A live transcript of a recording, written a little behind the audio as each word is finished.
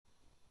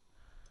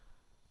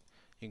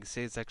You can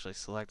see it's actually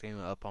selecting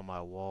up on my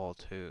wall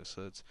too,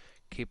 so it's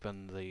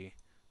keeping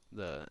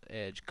the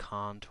edge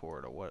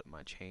contour to what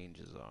my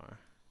changes are.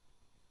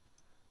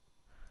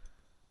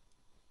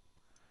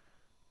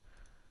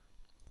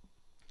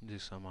 Do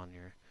some on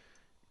your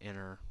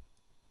inner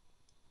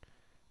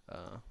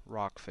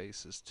rock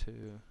faces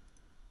too.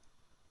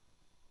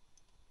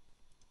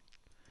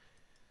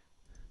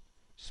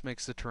 Just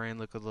makes the terrain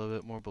look a little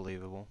bit more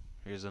believable.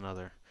 Here's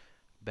another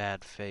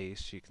bad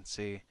face. You can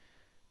see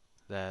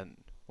that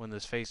when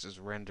this face is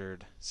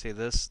rendered, see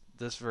this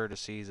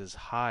vertices is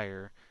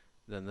higher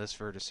than this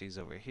vertices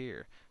over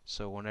here.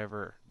 So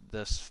whenever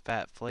this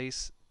flat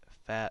face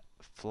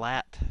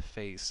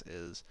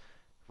is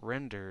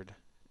rendered,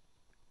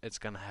 it's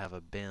gonna have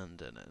a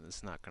bend in it.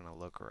 It's not gonna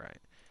look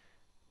right.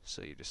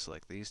 So you just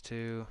select these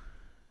two,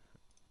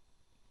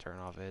 turn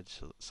off edge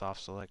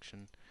soft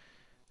selection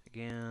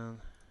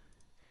again,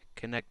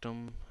 connect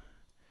them,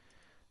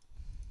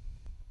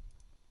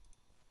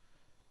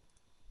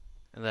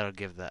 and that'll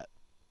give that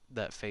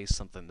face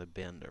something to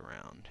bend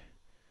around.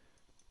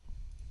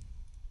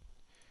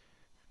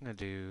 I'm gonna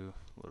do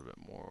a little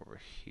bit more over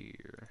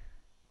here.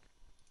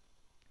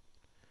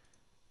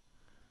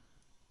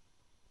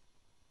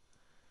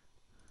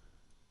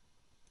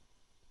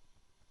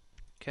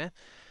 Okay,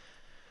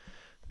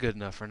 good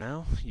enough for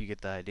now. You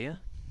get the idea.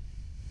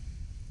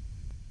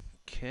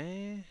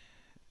 Okay.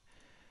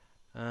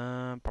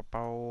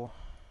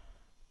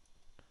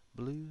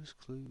 Blues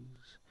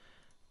Clues.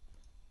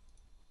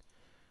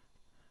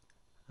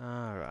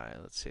 Alright,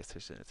 let's see if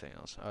there's anything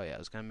else. Oh yeah, I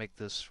was gonna make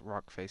this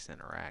rock face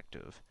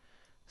interactive.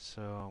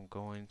 So I'm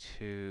going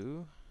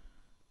to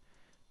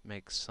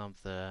make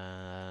something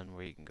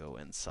where you can go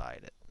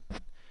inside it.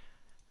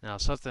 Now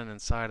something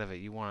inside of it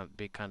you want to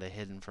be kind of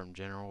hidden from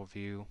general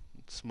view.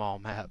 Small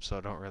map, so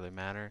it don't really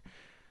matter.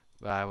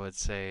 But I would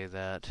say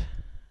that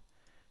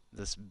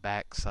this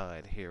back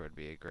side here would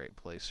be a great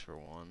place for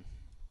one.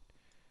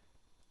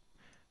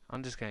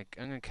 I'm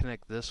gonna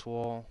connect this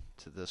wall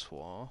to this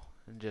wall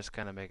and just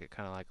kind of make it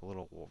kind of like a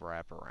little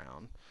wrap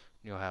around.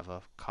 You'll have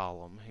a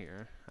column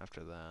here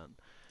after that.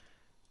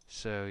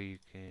 So you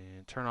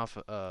can turn off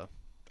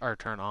or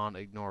turn on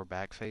ignore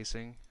back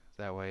facing.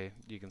 That way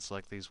you can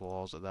select these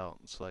walls without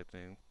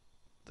selecting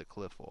the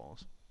cliff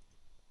walls.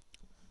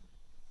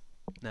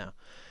 Now,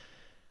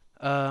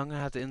 I'm going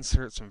to have to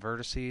insert some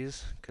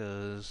vertices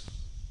because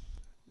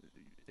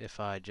if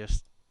I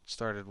just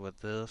started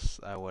with this,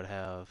 I would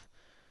have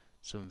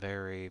some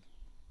very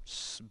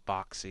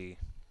boxy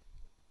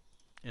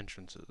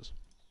entrances.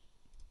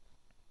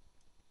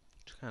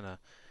 Just kind of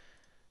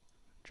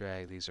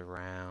drag these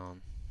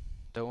around.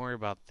 Don't worry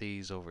about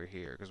these over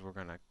here because we're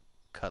going to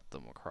cut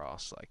them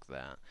across like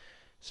that.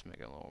 Just make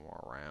it a little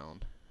more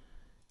round.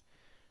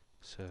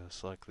 So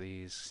select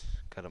these,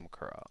 cut them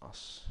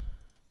across.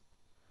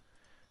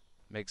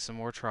 Make some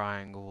more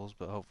triangles,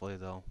 but hopefully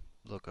they'll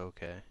look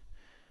okay.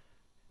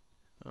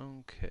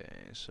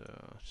 Okay, so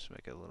just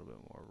make it a little bit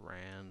more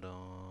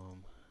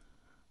random.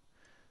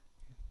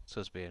 It's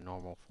supposed to be a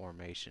normal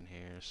formation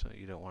here, so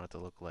you don't want it to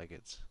look like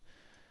it's,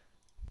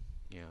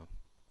 you know,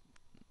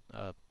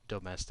 a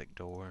domestic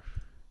door.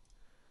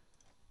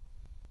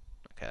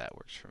 Okay, that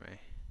works for me.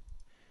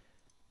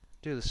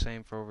 Do the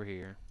same for over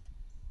here.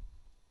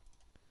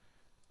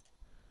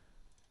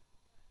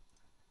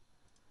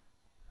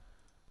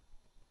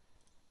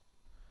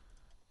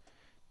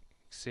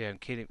 See, I'm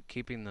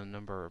keeping the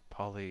number of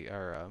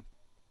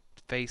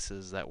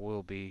faces that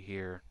will be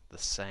here the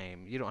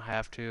same. You don't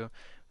have to.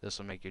 This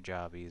will make your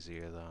job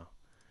easier, though.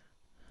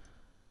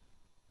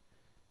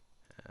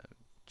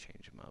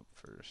 Change them up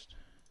first.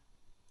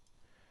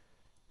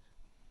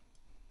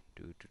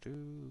 Do do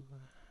do.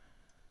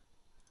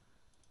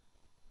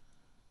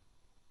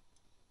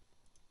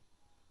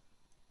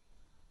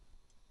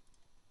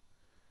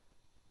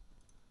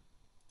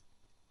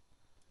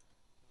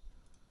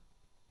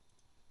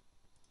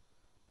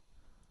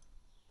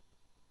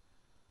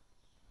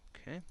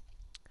 Okay.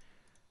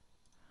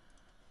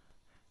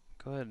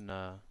 Go ahead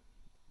and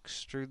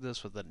extrude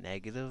this with a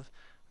negative,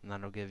 and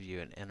that'll give you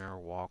an inner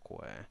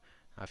walkway.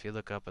 Now, if you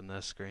look up in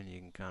this screen, you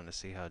can kind of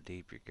see how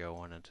deep you're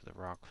going into the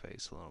rock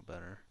face a little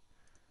better.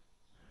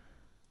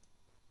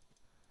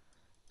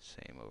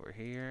 Same over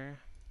here.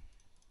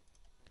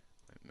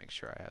 Make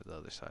sure I have the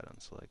other side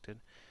unselected.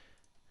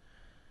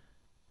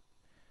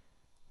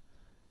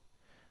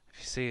 If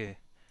you see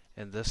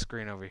in this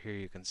screen over here,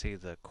 you can see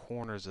the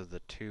corners of the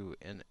two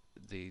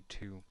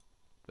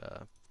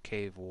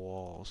cave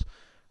walls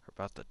are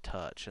about to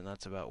touch, and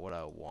that's about what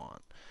I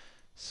want.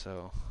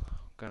 So I'm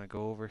gonna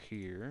go over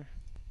here.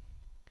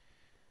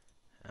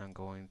 I'm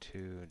going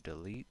to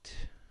delete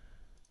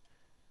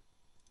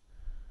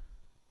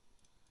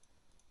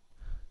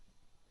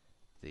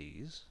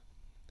these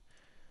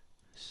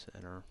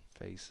center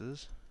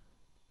faces.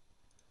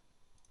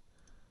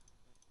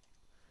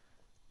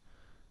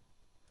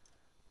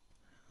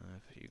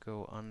 If you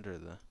go under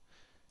the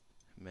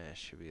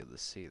mesh, you'll be able to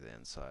see the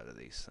inside of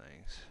these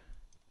things.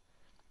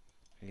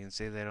 You can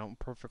see they don't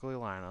perfectly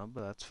line up,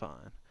 but that's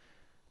fine.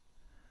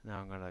 Now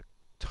I'm going to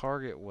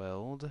target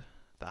weld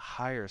the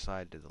higher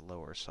side to the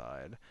lower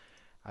side.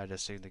 I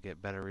just seem to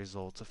get better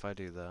results if I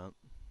do that.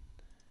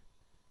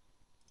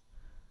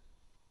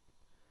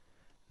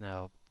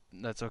 Now,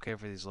 that's okay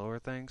for these lower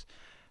things,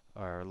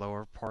 or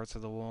lower parts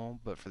of the wall,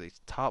 but for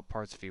these top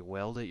parts, if you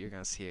weld it, you're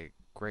going to see a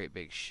great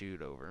big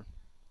shoot over.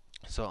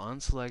 So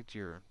unselect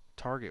your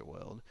target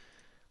weld,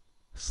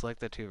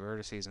 select the two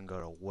vertices and go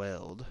to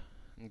weld.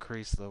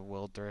 Increase the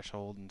weld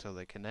threshold until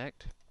they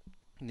connect.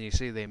 And you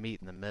see they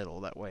meet in the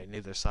middle, that way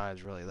neither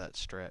side's really that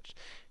stretched.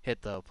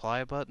 Hit the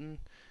apply button,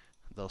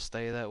 they'll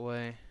stay that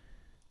way.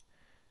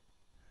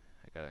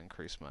 I gotta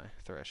increase my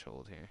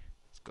threshold here.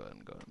 Let's go ahead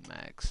and go to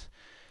max.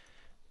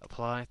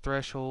 Apply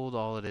threshold,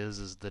 all it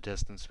is the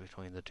distance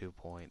between the 2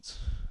 points.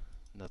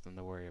 Nothing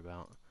to worry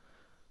about.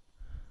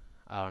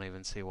 I don't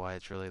even see why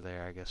it's really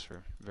there, I guess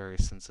for very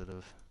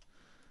sensitive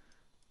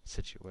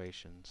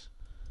situations.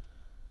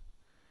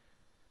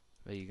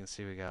 But you can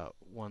see we got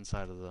one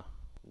side of the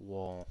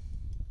wall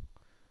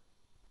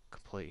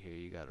complete here.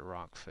 You got a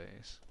rock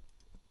face.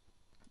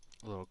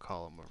 A little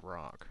column of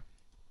rock.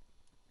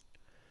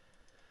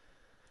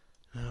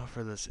 Now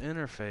for this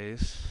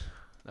interface,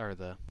 or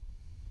the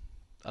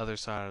other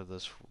side of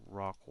this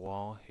rock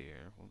wall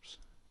here, whoops,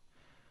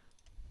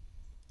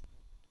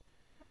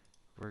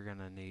 we're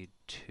gonna need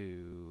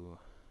to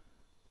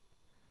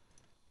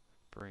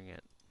bring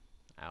it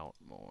out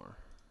more.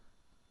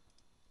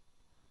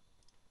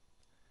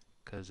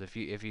 Because if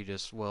you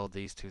just weld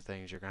these two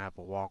things, you're gonna have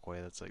a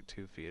walkway that's like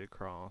 2 feet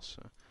across.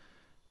 So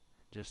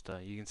just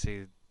you can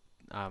see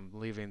I'm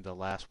leaving the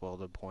last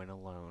welded point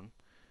alone.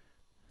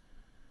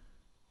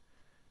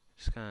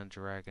 Just kind of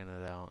dragging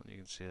it out. You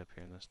can see it up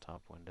here in this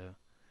top window.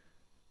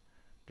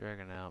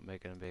 Dragging it out,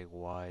 making a big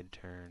wide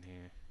turn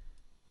here.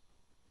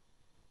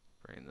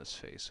 Bring this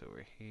face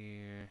over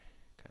here,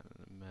 kind of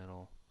in the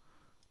middle.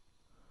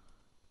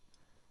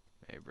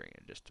 Maybe bring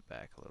it just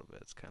back a little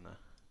bit. It's kind of.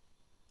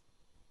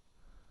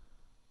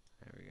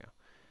 There we go.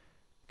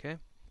 Okay.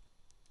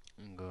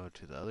 And go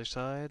to the other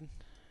side.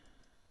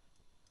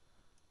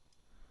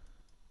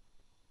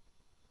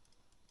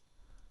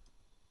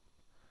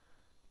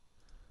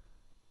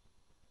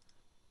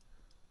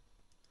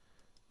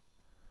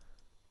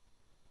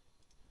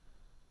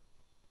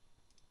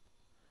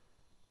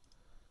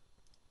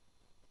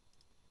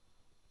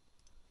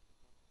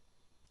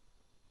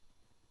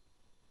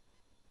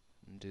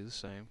 And do the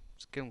same.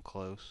 Just get them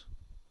close.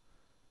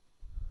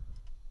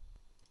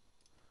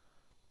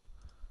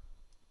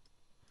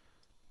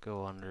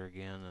 Go under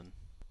again and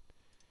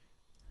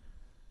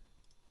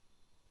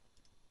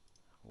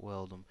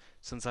weld them.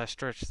 Since I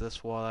stretched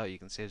this wall out, you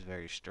can see it's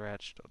very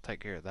stretched. I'll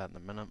take care of that in a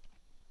minute.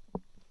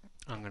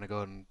 I'm going to go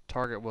ahead and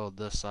target weld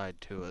this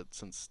side to it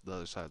since the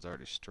other side's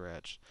already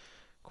stretched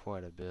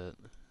quite a bit.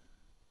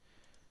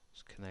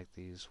 Just connect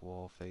these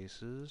wall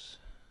faces.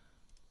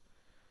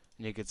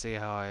 And you can see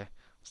how I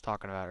was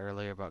talking about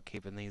earlier about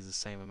keeping these the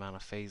same amount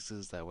of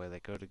faces, that way they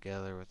go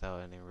together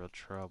without any real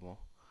trouble.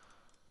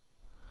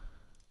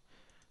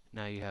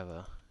 Now you have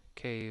a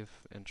cave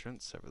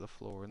entrance over the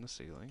floor and the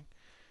ceiling.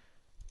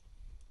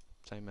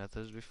 Same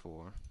method as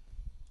before.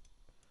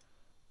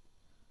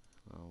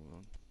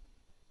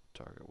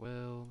 Target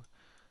weld.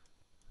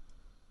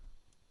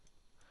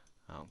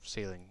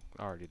 Ceiling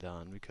already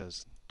done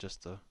because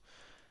just the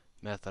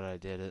method I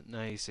did it.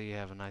 Now you see you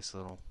have a nice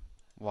little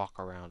walk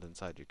around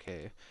inside your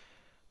cave.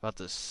 About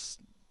this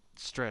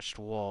stretched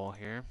wall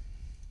here,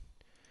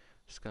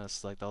 just going to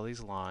select all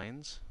these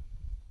lines,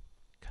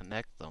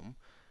 connect them,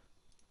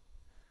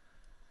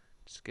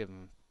 just give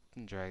them,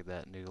 drag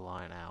that new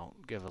line out,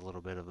 give it a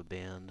little bit of a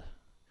bend.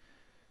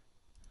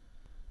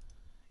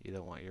 You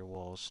don't want your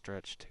walls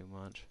stretched too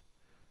much.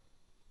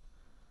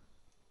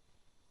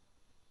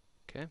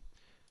 Okay.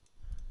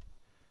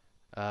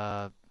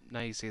 Now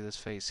you see this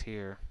face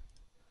here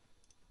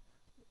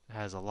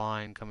has a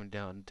line coming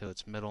down to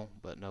its middle,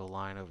 but no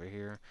line over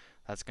here.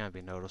 That's going to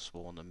be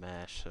noticeable in the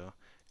mesh, so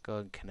go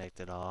ahead and connect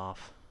it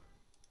off.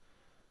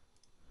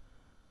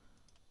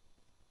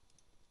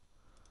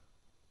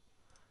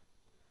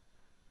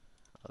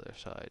 Other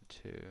side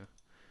too.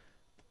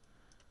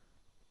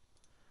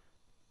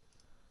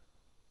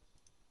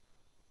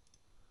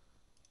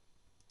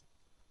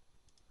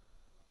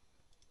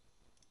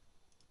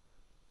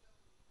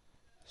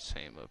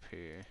 Same up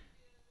here.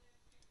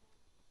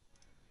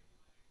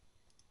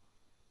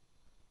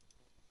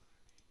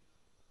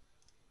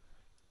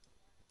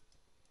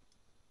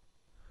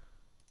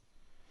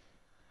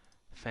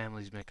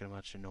 Family's making a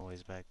bunch of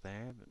noise back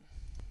there, but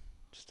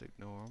just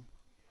ignore them.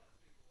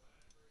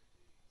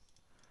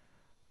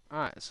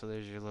 Alright, so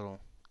there's your little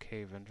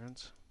cave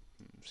entrance.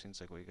 Seems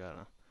like we got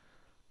a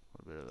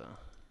little bit of a